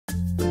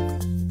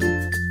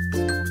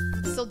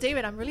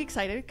David, I'm really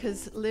excited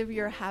because Live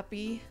Your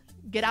Happy,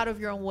 Get Out of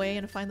Your Own Way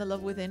and Find the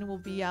Love Within will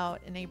be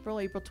out in April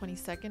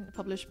 22nd,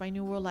 published by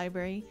New World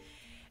Library.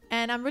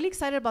 And I'm really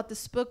excited about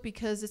this book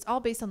because it's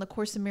all based on the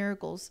Course in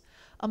Miracles.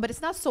 But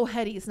it's not so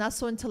heady. It's not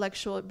so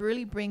intellectual. It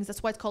really brings,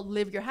 that's why it's called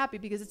Live Your Happy,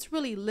 because it's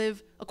really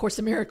live A Course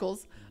in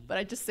Miracles. But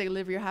I just say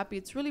Live Your Happy.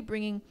 It's really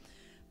bringing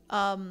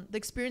the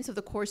experience of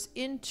the Course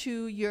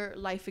into your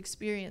life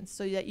experience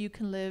so that you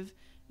can live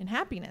in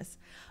happiness.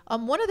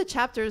 One of the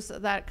chapters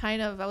that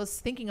kind of I was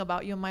thinking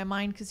about you in my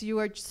mind, because you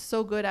are just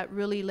so good at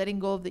really letting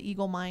go of the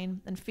ego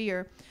mind and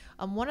fear.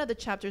 One of the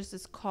chapters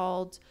is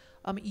called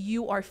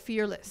You Are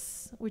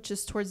Fearless, which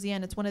is towards the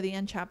end. It's one of the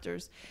end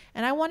chapters.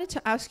 And I wanted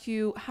to ask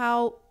you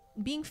how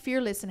being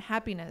fearless and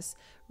happiness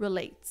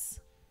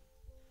relates.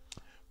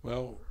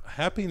 Well,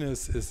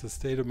 happiness is a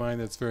state of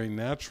mind that's very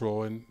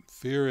natural, and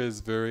fear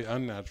is very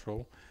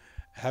unnatural.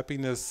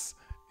 Happiness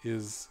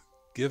is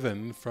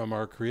given from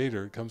our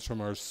Creator. It comes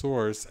from our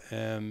source,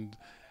 and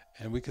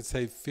we could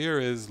say fear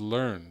is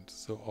learned.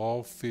 So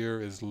all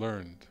fear is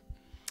learned.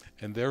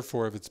 And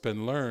therefore, if it's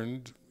been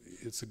learned,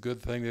 it's a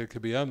good thing that it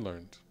could be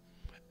unlearned.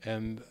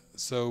 And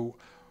so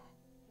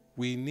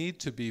we need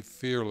to be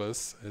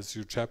fearless, as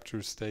your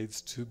chapter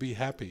states, to be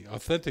happy,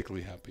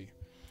 authentically happy.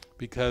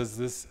 Because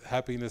this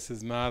happiness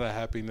is not a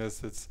happiness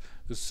that's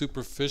the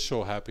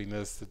superficial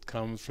happiness that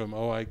comes from,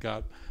 oh, I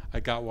got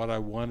what I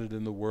wanted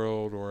in the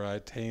world, or I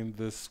attained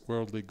this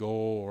worldly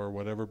goal or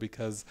whatever,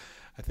 because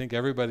I think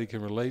everybody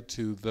can relate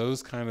to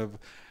those kind of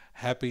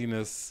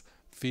happiness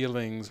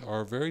feelings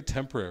are very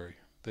temporary.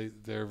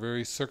 They're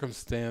very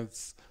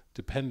circumstance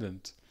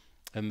dependent,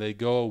 and they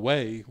go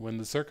away when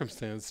the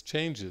circumstance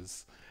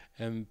changes.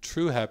 And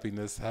true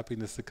happiness,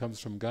 happiness that comes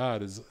from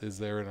God, is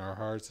there in our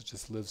hearts. It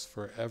just lives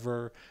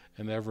forever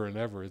and ever and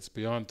ever. It's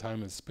beyond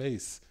time and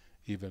space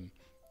even.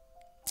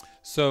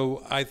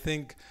 So I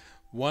think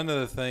one of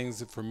the things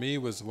that for me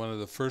was one of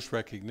the first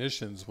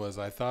recognitions was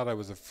I thought I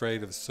was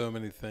afraid of so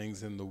many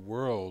things in the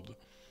world,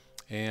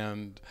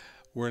 and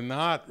we're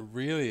not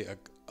really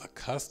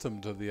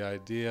accustomed to the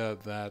idea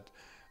that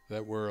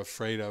we're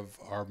afraid of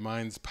our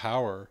mind's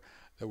power,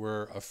 that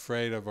we're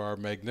afraid of our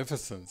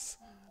magnificence,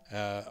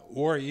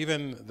 or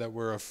even that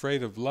we're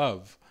afraid of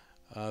love.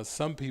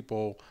 Some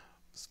people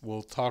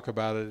will talk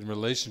about it in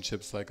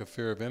relationships like a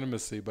fear of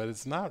intimacy, but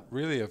it's not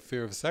really a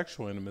fear of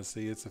sexual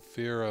intimacy. It's a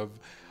fear of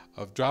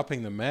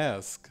dropping the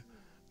mask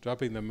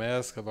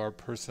of our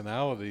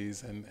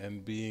personalities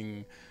and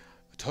being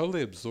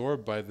totally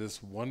absorbed by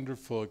this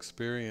wonderful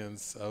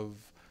experience of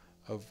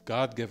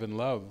God-given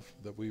love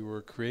that we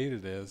were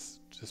created as,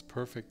 just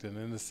perfect and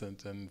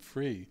innocent and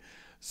free.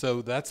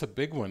 So that's a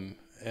big one,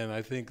 and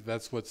I think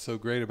that's what's so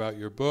great about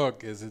your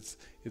book, is it's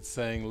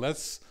saying,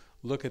 let's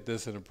look at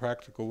this in a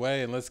practical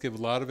way, and let's give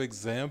a lot of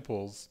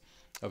examples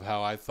of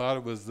how I thought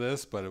it was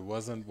this, but it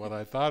wasn't what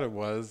I thought it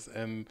was,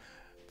 and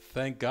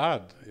thank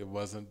God it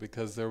wasn't,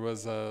 because there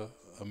was a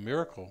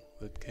miracle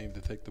that came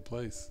to take the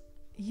place.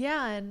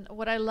 Yeah, and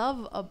what I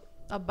love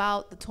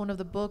about the tone of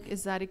the book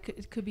is that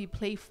it could be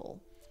playful.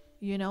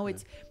 You know,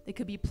 it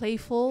could be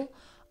playful.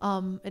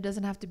 It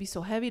doesn't have to be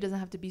so heavy. It doesn't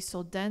have to be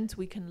so dense.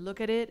 We can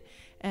look at it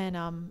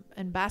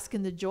and bask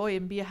in the joy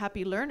and be a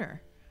happy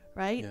learner,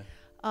 right?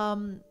 Yeah.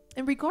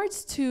 In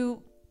regards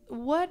to,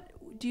 what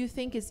do you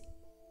think is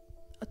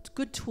a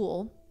good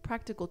tool,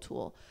 practical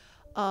tool,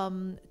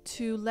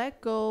 to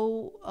let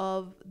go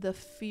of the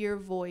fear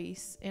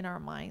voice in our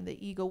mind,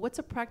 the ego? What's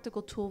a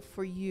practical tool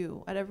for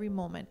you at every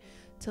moment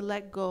to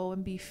let go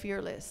and be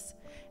fearless,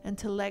 and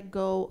to let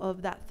go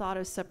of that thought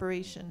of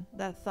separation,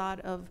 that thought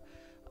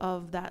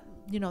of that,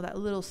 you know, that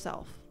little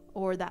self,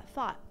 or that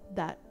thought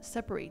that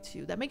separates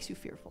you, that makes you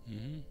fearful?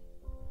 Mm-hmm.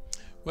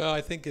 Well,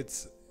 I think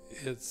it's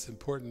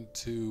important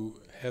to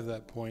have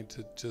that point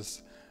to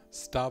just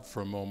stop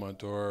for a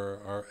moment,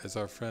 or as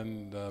our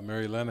friend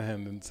Mary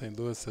Lenahan in St.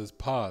 Louis says,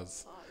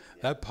 pause. Yeah.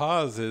 That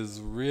pause is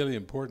really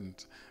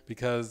important,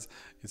 because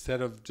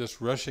instead of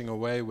just rushing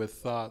away with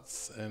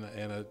thoughts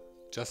and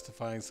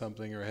justifying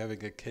something or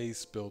having a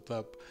case built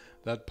up,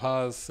 that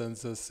pause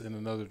sends us in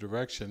another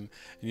direction.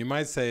 And you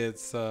might say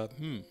it's,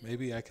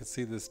 maybe I could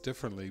see this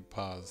differently,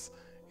 pause.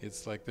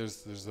 It's like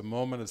there's a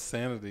moment of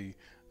sanity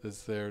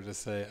that's there to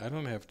say, I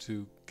don't have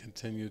to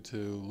continue to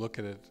look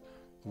at it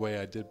the way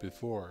I did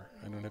before.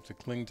 I don't have to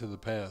cling to the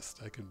past.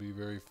 I can be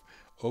very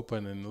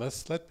open, and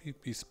let me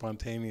be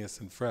spontaneous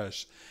and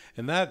fresh.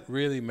 And that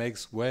really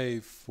makes way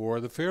for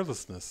the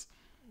fearlessness,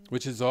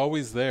 which is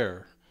always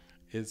there.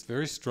 It's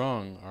very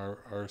strong,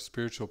 our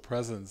spiritual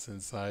presence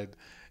inside,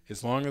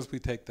 as long as we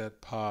take that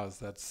pause,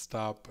 that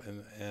stop,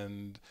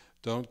 and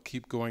don't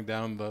keep going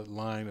down the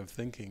line of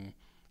thinking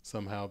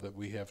somehow that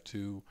we have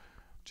to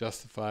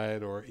justify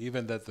it, or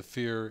even that the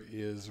fear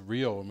is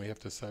real and we have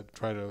to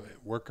try to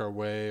work our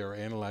way or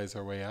analyze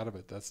our way out of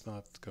it. That's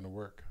not going to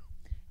work.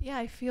 Yeah,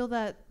 I feel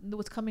that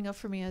what's coming up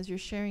for me as you're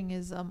sharing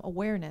is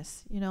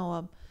awareness,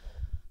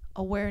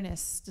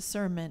 awareness,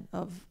 discernment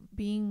of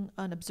being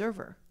an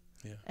observer.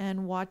 Yeah.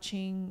 And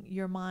watching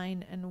your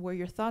mind and where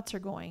your thoughts are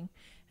going.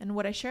 And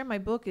what I share in my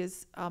book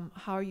is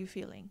how are you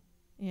feeling?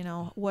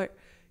 What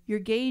your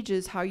gauge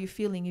is how you're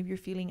feeling. If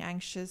you're feeling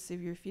anxious, if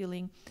you're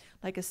feeling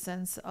like a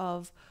sense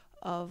of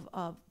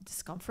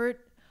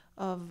discomfort,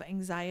 of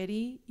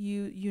anxiety,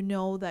 you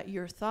know that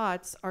your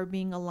thoughts are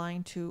being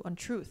aligned to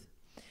untruth.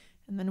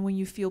 And then when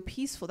you feel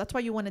peaceful, that's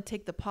why you want to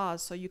take the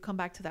pause, so you come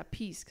back to that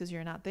peace, because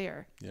you're not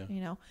there. Yeah.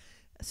 You know.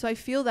 So I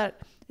feel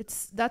that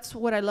that's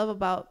what I love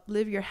about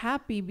Live Your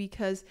Happy,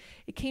 because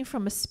it came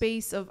from a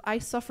space of, I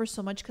suffer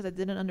so much because I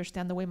didn't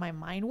understand the way my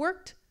mind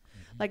worked.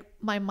 Like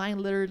my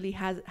mind literally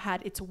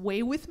had its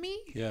way with me.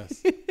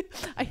 Yes.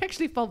 I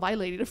actually felt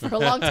violated for a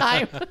long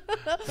time.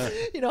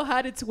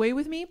 Had its way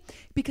with me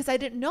because I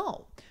didn't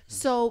know.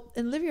 So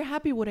in Live Your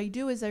Happy, what I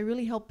do is I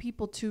really help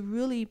people to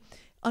really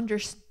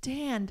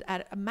understand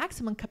at a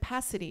maximum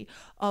capacity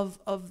of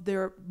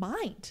their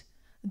mind,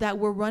 that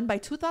we're run by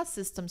two thought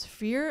systems,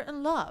 fear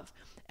and love.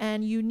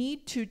 And you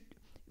need to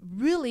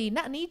really,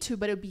 not need to,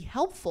 but it would be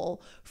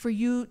helpful for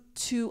you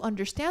to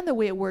understand the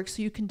way it works,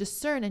 so you can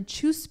discern and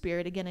choose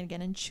spirit again and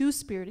again, and choose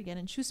spirit again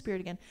and choose spirit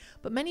again.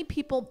 But many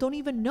people don't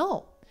even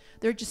know.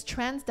 They're just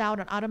transed out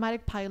on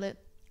automatic pilot,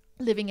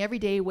 living every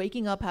day,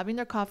 waking up, having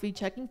their coffee,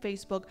 checking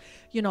Facebook,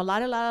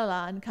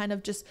 and kind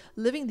of just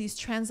living these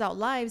trans out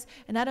lives,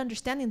 and not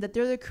understanding that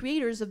they're the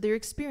creators of their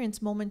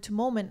experience moment to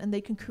moment, and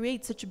they can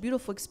create such a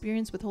beautiful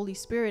experience with Holy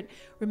Spirit,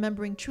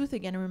 remembering truth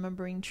again and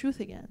remembering truth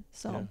again.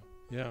 So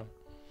yeah.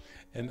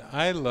 And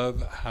I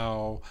love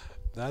how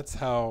that's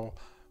how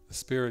the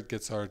Spirit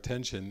gets our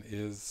attention,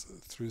 is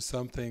through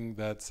something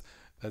that's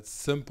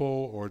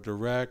simple or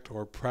direct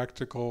or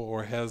practical,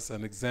 or has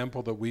an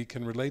example that we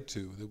can relate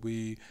to, that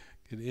we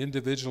can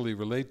individually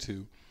relate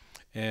to.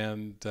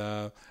 And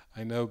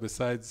I know,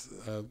 besides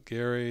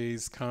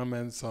Gary's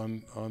comments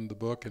on the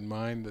book and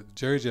mine, that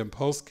Jerry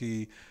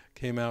Jampolsky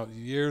came out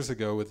years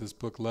ago with this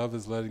book, Love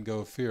is Letting Go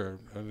of Fear.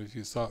 I don't know if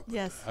you saw it.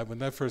 Yes. When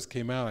that first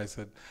came out, I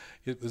said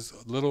it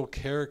was little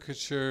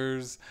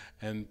caricatures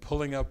and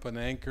pulling up an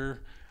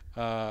anchor,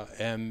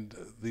 and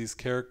these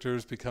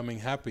characters becoming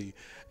happy.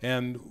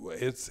 And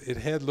it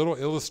had little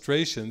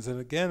illustrations, and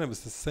again, it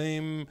was the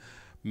same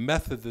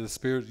method that the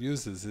Spirit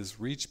uses, is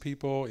reach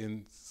people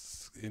in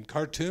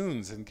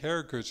cartoons and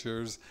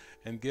caricatures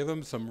and give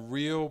them some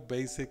real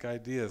basic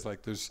ideas.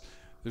 Like there's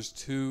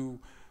two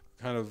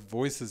kind of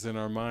voices in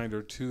our mind,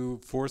 or two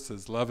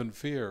forces, love and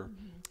fear,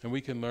 and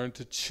we can learn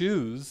to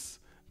choose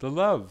the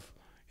love.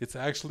 It's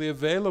actually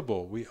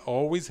available. We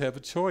always have a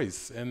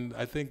choice, and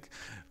I think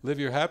Live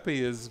Your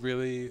Happy is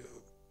really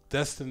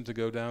destined to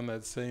go down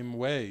that same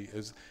way.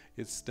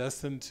 It's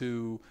destined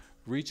to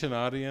reach an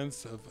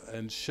audience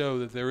and show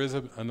that there is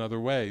another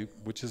way,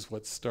 which is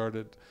what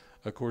started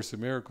A Course in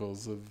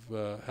Miracles of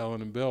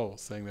Helen and Bill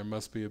saying there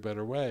must be a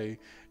better way.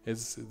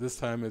 This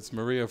time it's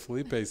Maria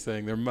Felipe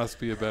saying there must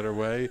be a better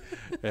way,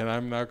 and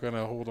I'm not going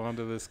to hold on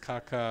to this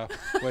caca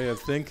way of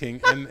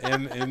thinking,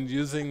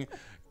 and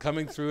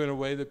coming through in a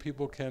way that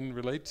people can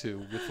relate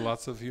to, with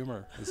lots of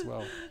humor as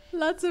well.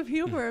 Lots of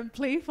humor and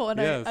playful, and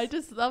yes. I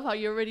just love how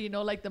you already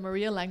know like the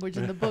Maria language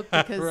in the book,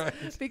 because right.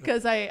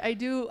 because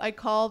I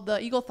call the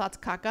ego thoughts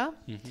caca,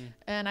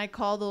 and I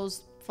call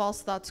those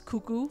false thoughts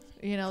cuckoo,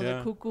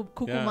 the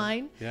cuckoo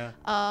mind. Yeah.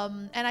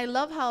 And I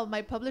love how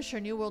my publisher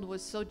New World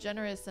was so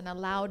generous and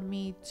allowed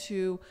me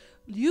to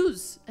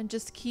use and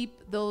just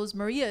keep those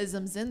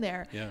Maria-isms in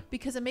there,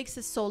 because it makes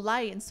it so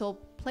light and so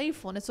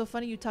playful. And it's so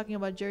funny you talking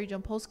about Jerry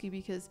Jampolsky,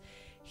 because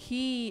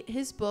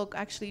his book,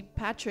 actually,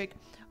 Patrick,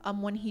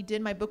 when he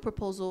did my book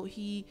proposal,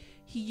 he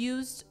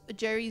used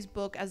Jerry's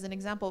book as an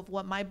example of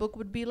what my book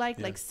would be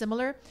like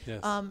similar,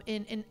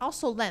 in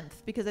also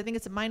length, because I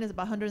think mine is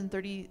about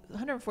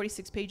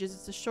 146 pages.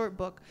 It's a short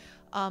book,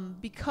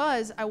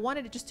 because I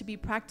wanted it just to be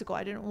practical.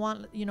 I didn't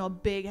want, a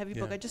big, heavy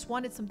book. I just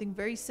wanted something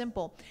very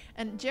simple.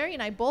 And Jerry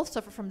and I both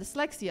suffer from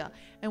dyslexia,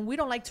 and we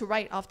don't like to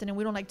write often, and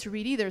we don't like to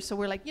read either. So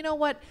we're like, you know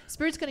what?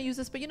 Spirit's going to use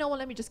this, but you know what?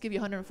 Let me just give you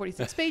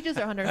 146 pages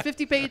or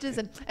 150 pages,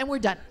 and we're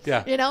done.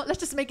 Yeah. Let's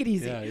just make it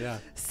easy. Yeah.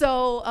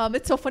 So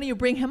it's so funny you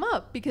bring him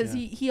up, because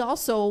he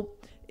also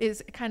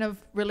is kind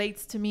of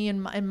relates to me in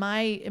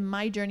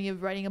my journey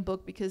of writing a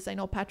book, because I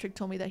know Patrick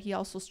told me that he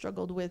also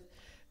struggled with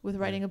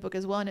writing a book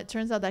as well, and it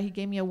turns out that he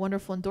gave me a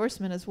wonderful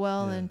endorsement as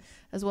well, and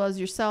as well as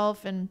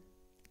yourself and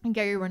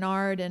Gary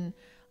Renard, and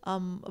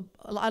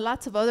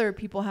lots of other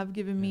people have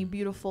given me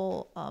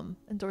beautiful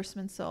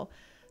endorsements.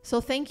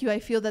 So thank you. I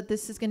feel that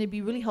this is going to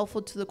be really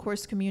helpful to the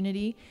course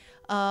community,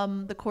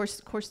 the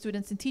course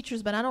students and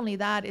teachers. But not only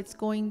that,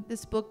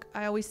 this book,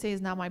 I always say,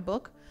 is not my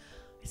book.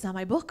 It's not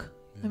my book.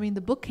 I mean,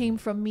 the book came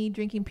from me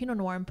drinking Pinot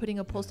Noir and putting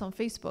a post on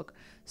Facebook.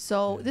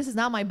 So this is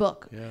not my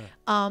book.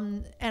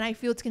 And I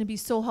feel it's going to be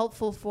so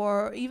helpful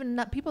for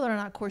even people that are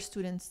not course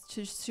students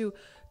to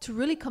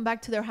really come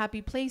back to their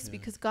happy place,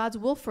 because God's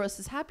will for us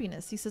is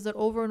happiness. He says that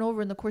over and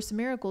over in the Course in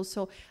Miracles.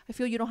 So I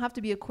feel you don't have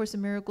to be a Course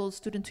in Miracles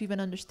student to even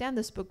understand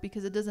this book,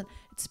 because it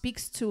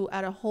speaks to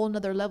at a whole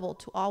nother level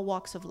to all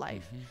walks of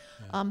life.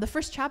 The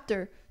first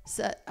chapter,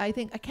 I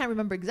think, I can't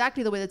remember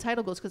exactly the way the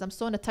title goes, because I'm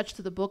so in a touch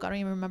to the book. I don't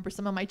even remember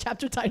some of my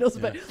chapter titles,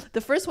 but the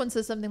first one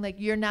says something like,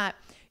 you're not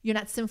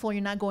sinful,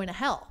 you're not going to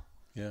hell.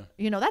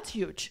 That's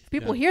huge. If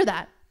people hear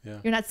that, Yeah.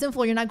 You're not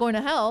sinful. You're not going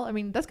to hell. I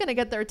mean, that's going to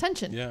get their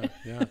attention. Yeah.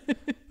 Yeah.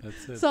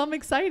 That's it. So I'm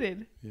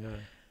excited. Yeah.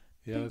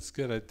 Yeah. That's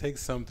good. It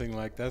takes something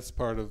like that's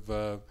part of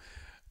the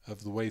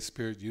way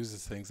Spirit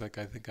uses things. Like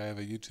I think I have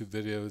a YouTube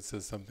video that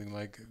says something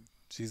like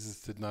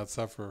Jesus did not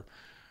suffer,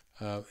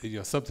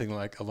 something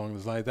like along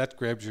those lines. That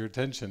grabs your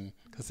attention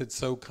because it's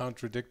so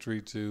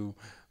contradictory to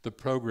the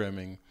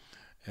programming.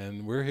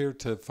 And we're here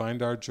to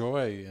find our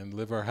joy and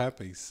live our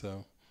happy.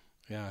 So,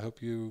 yeah, I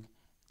hope you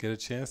get a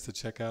chance to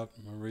check out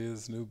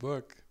Maria's new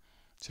book.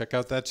 Check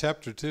out that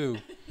chapter too.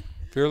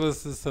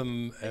 Fearlessness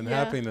and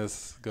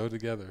happiness go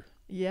together.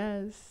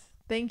 Yes.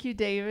 Thank you,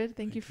 David.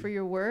 Thank you for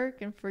your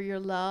work and for your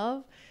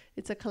love.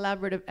 It's a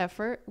collaborative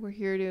effort. We're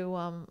here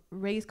to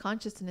raise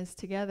consciousness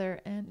together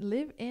and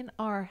live in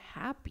our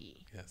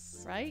happy.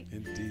 Yes. Right?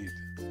 Indeed.